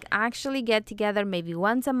 To like actually get together maybe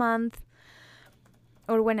once a month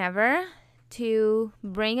or whenever to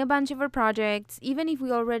bring a bunch of our projects, even if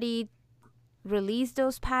we already release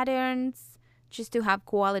those patterns, just to have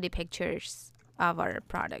quality pictures of our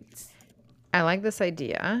products. I like this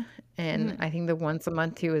idea, and I think the once a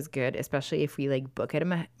month too is good, especially if we like book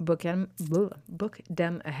them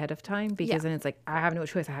ahead of time, Yeah. because then it's like I have no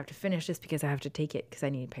choice. I have to finish this because I have to take it because I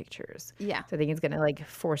need pictures. Yeah. So I think it's gonna like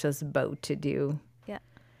force us both to Yeah.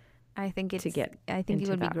 I think to get I think it into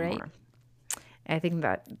would be that great. more. I think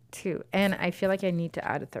that too, and I feel like I need to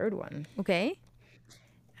add a third one. Okay.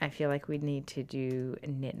 I feel like we need to do a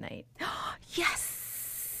knit night.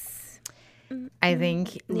 Yes. I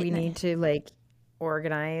think we Knit night. need to like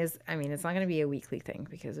organize. I mean, it's not going to be a weekly thing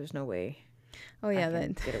because there's no way Oh I yeah,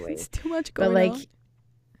 can that get away. it's too much But going like,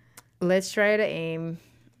 on. let's try to aim.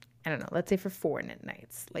 I don't know. Let's say for 4 knit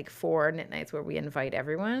nights, like 4 knit nights where we invite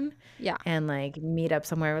everyone Yeah. and like meet up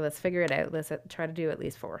somewhere. Let's figure it out. Let's try to do at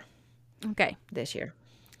least 4 Okay. this year.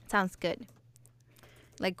 Sounds good.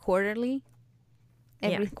 Like quarterly,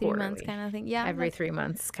 every Yeah, 3 months quarterly. kind of thing. Yeah. Every 3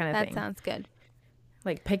 months kind of that thing. sounds good.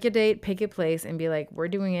 Like pick a date, pick a place, and be like, we're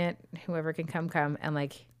doing it. Whoever can come, and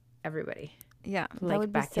like everybody. Yeah. That Like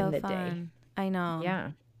would back be so in the day. fun. I know.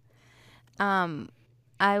 Yeah.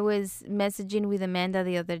 I was messaging with Amanda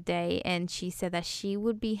the other day, and she said that she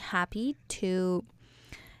would be happy to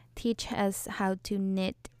teach us how to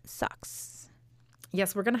knit socks.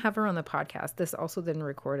 Yes, we're going to have her on the podcast. This also didn't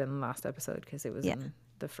record in the last episode because it was Yeah. in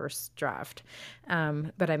the first draft.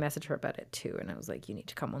 But I messaged her about it too. And I was like, you need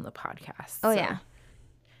to come on the podcast. Oh, So yeah.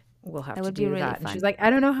 we'll have That to would be do really that. And fun. she's like,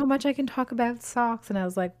 I don't know how much I can talk about socks. And I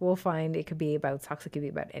was like, we'll find. It could be about socks. It could be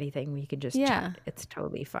about anything. We could just Yeah. chat. It's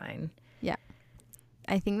totally fine. Yeah.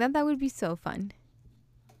 I think that would be so fun.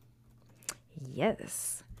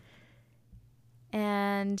 Yes.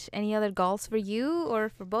 And any other goals for you or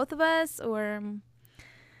for both of us, or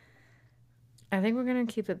I think we're going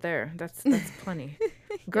to keep it there. That's plenty.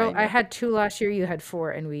 Girl, I I know. had 2 last year. You had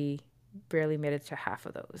 4. And we barely made it to half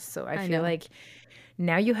of those. So I I feel know. like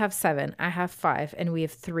now you have 7. I have 5. And we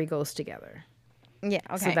have 3 goals together. yeah,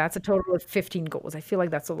 So that's a total of 15 goals. I feel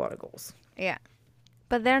like that's a lot of goals. yeah.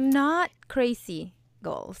 But they're not crazy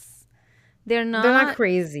goals. They're not. They're not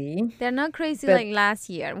crazy. They're not crazy but- like last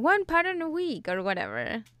year. One pattern a week or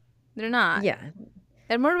whatever. They're not. Yeah,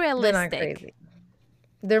 They're more they're realistic. not crazy.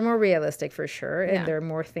 They're more realistic for sure. Yeah. And they're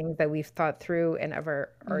more things that we've thought through and have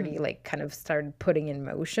already like kind of started putting in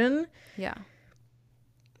motion. Yeah.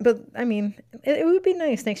 But I mean, it would be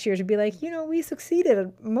nice next year to be like, we succeeded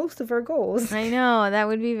at most of our goals. I know. That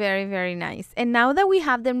would be very, very nice. And now that we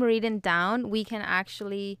have them written down, we can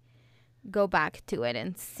actually go back to it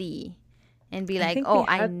and see and be I like, think oh, we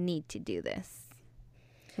I had- need to do this.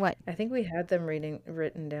 What? I think we had them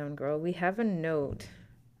written down, girl. We have a note.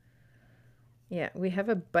 Yeah, we have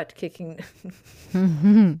a butt kicking.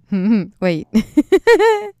 Wait.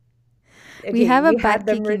 Okay, have a we had butt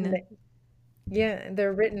them kicking written. note. Yeah,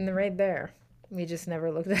 they're written right there. We just never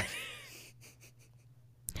looked at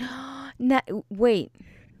it. Wait.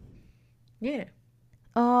 Yeah.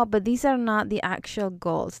 Oh, but these are not the actual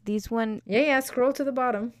goals. These one. Yeah, scroll to the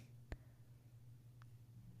bottom.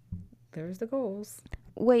 There's the goals.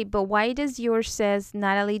 Wait, but why does yours says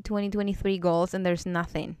Natalie 2023 goals and there's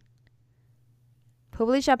nothing?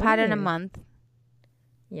 Publish a pattern a mean? month.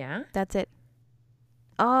 Yeah. That's it.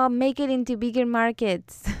 Oh, make it into bigger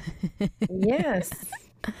markets. Yes.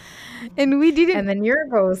 And we didn't And then your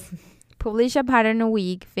goals. publish a pattern a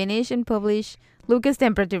week, finish and publish Lucas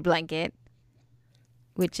temperature blanket,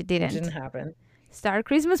 which it didn't. Didn't happen. Start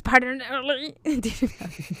Christmas pattern early. Didn't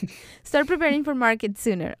happen. Start preparing for market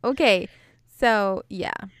sooner. Okay. So,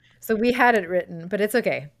 yeah. So we had it written, but it's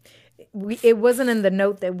okay. It wasn't in the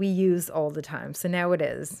note that we use all the time. So now it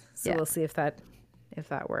is. So Yeah. we'll see if that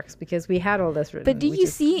works because we had all this written. But did we you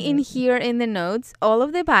just- see in here in the notes all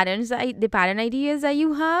of the patterns, the pattern ideas that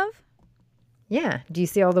you have? Yeah. Do you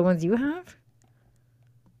see all the ones you have?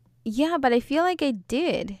 Yeah, but I feel like I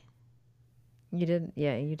did. You did.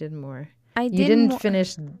 Yeah, you did more. I You did didn't mo-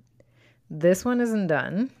 finish. This one isn't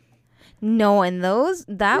done. No, and those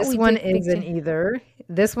that This we one took isn't picture- either.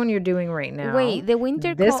 This one you're doing right now. Wait, the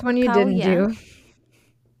winter This one you cow, didn't yeah. do.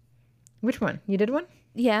 Which one? You did one?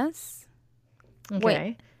 Yes.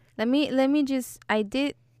 Okay. Let me just I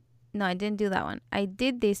did no, I didn't do that one. I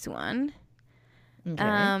did this one.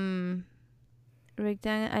 Okay.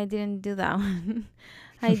 Rectangle, I didn't do that one.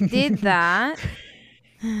 I did that.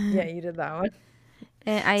 Yeah, you did that one.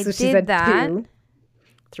 And I So she did said that. 2,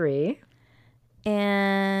 3.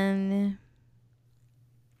 And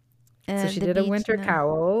So she the did a beach winter no-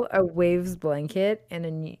 cowl, a waves blanket, and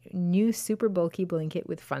a new super bulky blanket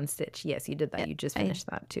with fun stitch. Yes, you did that. You just finished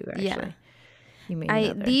that too, actually. yeah. You made I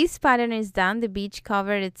another. this pattern is done. The beach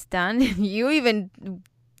cover, it's done. You even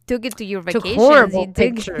took it to your Took vacations. horrible You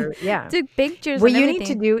picture. Yeah. took pictures. What and you need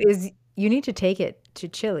everything. to do is you need to take it to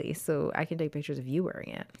Chile so I can take pictures of you wearing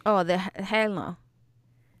it. Oh, the hell no.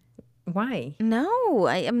 Why? No,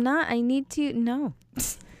 I am not. I need to. No.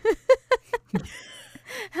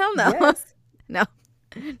 Hell no. Yes. No.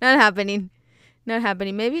 Not happening. Not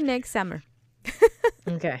happening. Maybe next summer.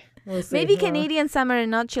 Okay. We'll see. Maybe Well, Canadian summer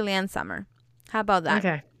and not Chilean summer. How about that?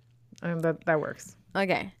 okay. That works.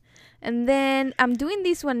 Okay. And then I'm doing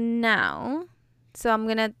this one now. So I'm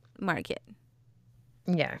going to mark it.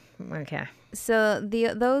 Yeah. Okay. So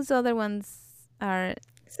those other ones are...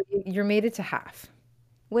 So you're made it to half.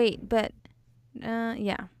 Wait, but...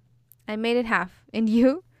 yeah. I made it half. And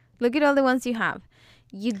you? Look at all the ones you have.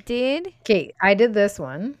 You did Okay. I did this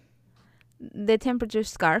one. the temperature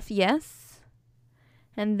scarf, yes.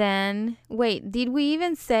 And then, wait, did we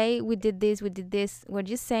even say we did this, we did this? We're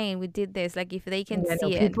just saying we did this, like if they can Yeah, no,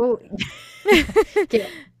 see it. people. Okay.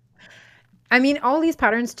 I mean, all these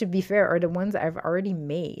patterns, to be fair, are the ones I've already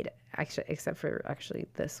made, actually, except for actually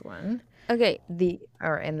this one. Okay,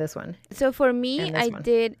 And this one. so for me, And this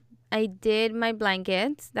one. I did my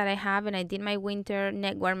blankets that I have, and I did my winter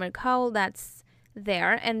neck warmer cowl that's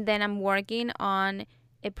there, and then I'm working on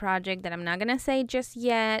a project that I'm not gonna say just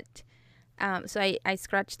yet. So I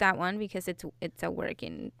scratched that one because it's a work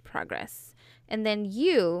in progress. And then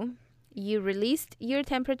you released your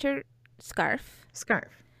temperature scarf.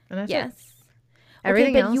 Scarf. And that's it. Yes.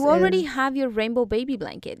 Everything okay, but else you already is, have your rainbow baby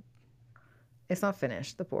blanket, it's not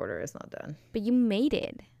finished. The border is not done. but you made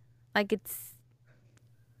it. Like it's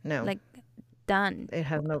No. like done. It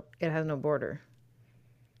has no border.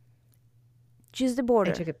 Just the I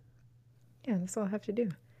border. took it. Yeah, that's all I have to do.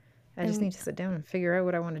 I just And- need to sit down and figure out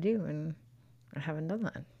what I want to do, and I haven't done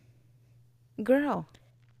that. Girl,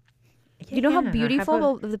 Yeah, you know I how have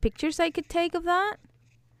beautiful the pictures I could take of that?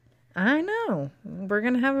 I know. We're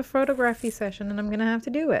gonna have a photography session, and I'm gonna have to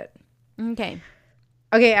do it. Okay.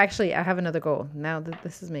 Okay, actually, I have another goal. Now that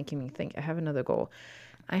this is making me think, I have another goal.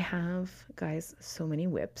 I have, guys, so many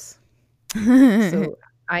whips. So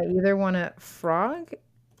I either want to frog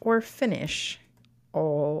or finish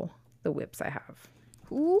all the whips I have.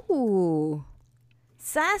 Ooh.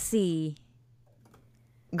 Sassy.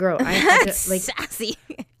 Girl, I had to, like, Sassy.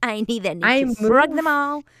 I need that. I Need to frog move- them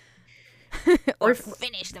all. or or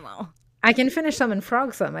finish them all. I can finish some and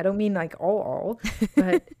frog some. I don't mean like all,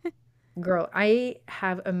 but girl, I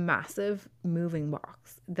have a massive moving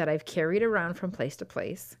box that I've carried around from place to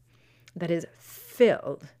place that is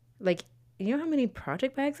filled. Like, you know how many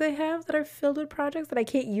project bags I have that are filled with projects that I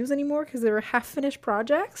can't use anymore because they were half-finished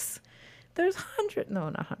projects? There's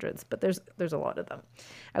not hundreds, but there's a lot of them.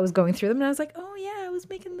 I was going through them and I was like, oh yeah, I was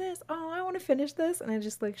making this. Oh, I want to finish this. And I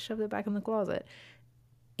just like shoved it back in the closet.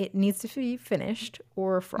 It needs to be finished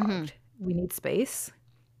or frogged. We need space,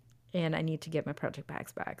 and I need to get my project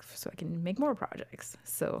bags back so I can make more projects.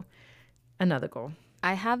 So another goal.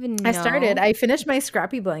 I haven't. I finished my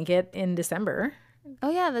scrappy blanket in December. Oh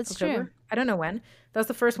yeah, that's October. true. I don't know when. That's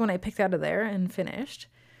the first one I picked out of there and finished.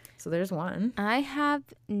 So there's one. I have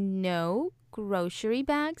no grocery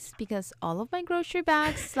bags because all of my grocery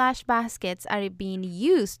bags / baskets are being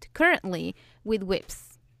used currently with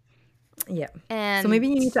whips. Yeah. And So maybe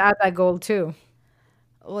you need to add that goal too.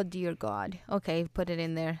 oh dear God. Okay, put it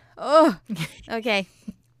in there. Oh, okay,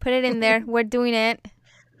 put it in there. We're doing it.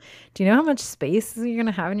 Do you know how much space you're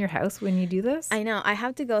gonna have in your house when you do this? I know. I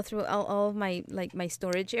have to go through all of my my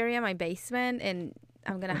storage area, my basement, and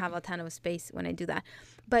I'm gonna have a ton of space when I do that.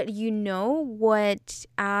 But you know what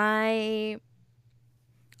I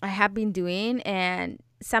have been doing, and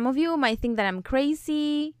some of you might think that I'm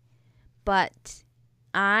crazy, but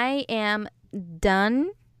I am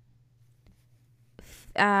done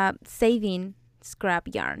saving scrap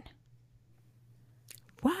yarn.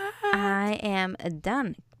 What? I am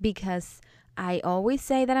done because I always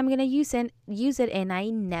say that I'm gonna use it, and I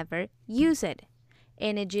never use it,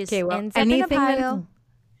 and it just Okay, well, ends up in a pile.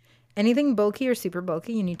 anything bulky or super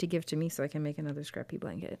bulky, you need to give to me so I can make another scrappy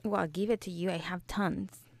blanket. Well, I'll give it to you. I have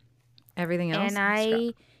tons, Everything else, and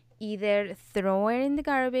I either throw it in the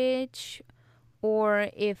garbage, or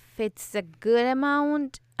if it's a good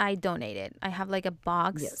amount, I donate it. I have like a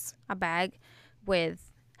box, Yes. a bag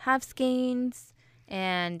with half skeins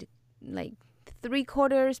and like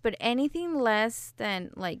 3/4, but anything less than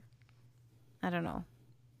like, I don't know,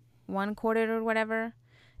 1/4 or whatever,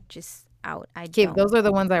 just out. I Okay, don't. those are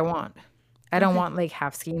the ones I want. I don't Okay. want like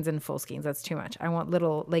half skeins and full skeins. That's too much. I want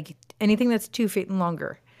little, like anything that's 2 feet and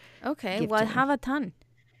longer. Okay, give well, I to me. have a ton.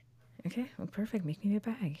 Okay, well, perfect. Make me a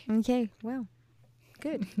bag. Okay, well,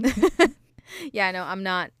 good. Yeah, no, I'm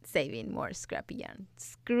not saving more scrappy yarn.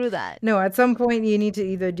 Screw that. No, at some point you need to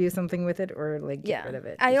either do something with it or like get Yeah. rid of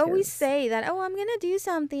it. I always Because say that, oh, I'm going to do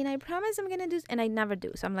something. I promise I'm going to do, and I never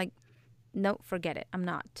do. So I'm like, no, forget it. I'm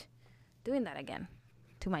not doing that again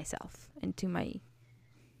to myself and to my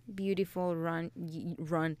beautiful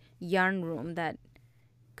yarn room that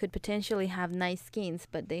could potentially have nice skeins,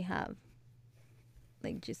 but they have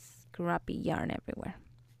like just crappy yarn everywhere.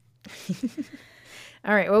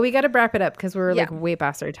 all right, well, we got to wrap it up because we're Yeah. like way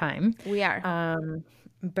past our time. We are.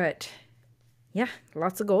 But yeah,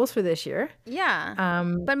 lots of goals for this year. Yeah.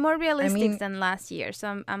 But more realistic mean- than last year.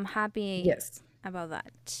 So I'm happy Yes, about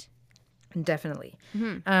that. definitely.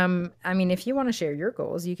 Mm-hmm. I mean, if you want to share your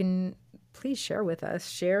goals, you can please share with us.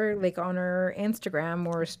 Share like on our Instagram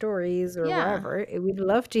or stories or Yeah. wherever. We'd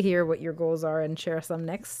love to hear what your goals are and share some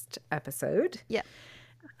next episode. Yeah.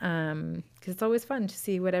 Because it's always fun to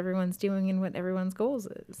see what everyone's doing and what everyone's goals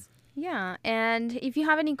is. Yeah. And if you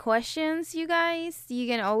have any questions, you guys, you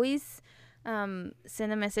can always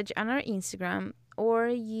send a message on our Instagram, or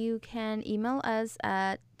you can email us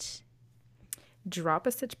at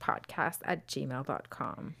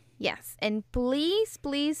dropastitchpodcast@gmail.com. yes. And please,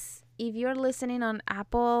 if you're listening on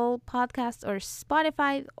Apple Podcasts or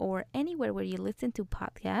Spotify or anywhere where you listen to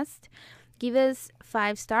podcasts, give us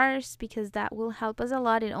 5 stars because that will help us a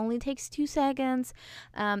lot. It only takes 2 seconds.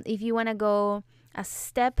 If you want to go a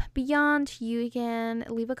step beyond, you can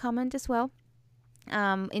leave a comment as well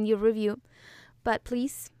in your review. But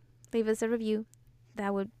please leave us a review.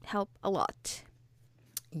 That would help a lot.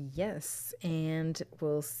 Yes, and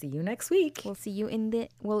we'll see you next week. We'll see you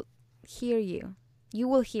we'll hear you. You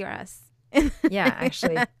will hear us. Yeah,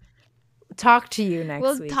 actually, talk to you next week.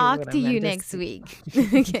 We'll is talk what I to you meant to next say. week.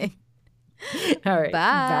 Okay. All right.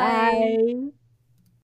 Bye. Bye.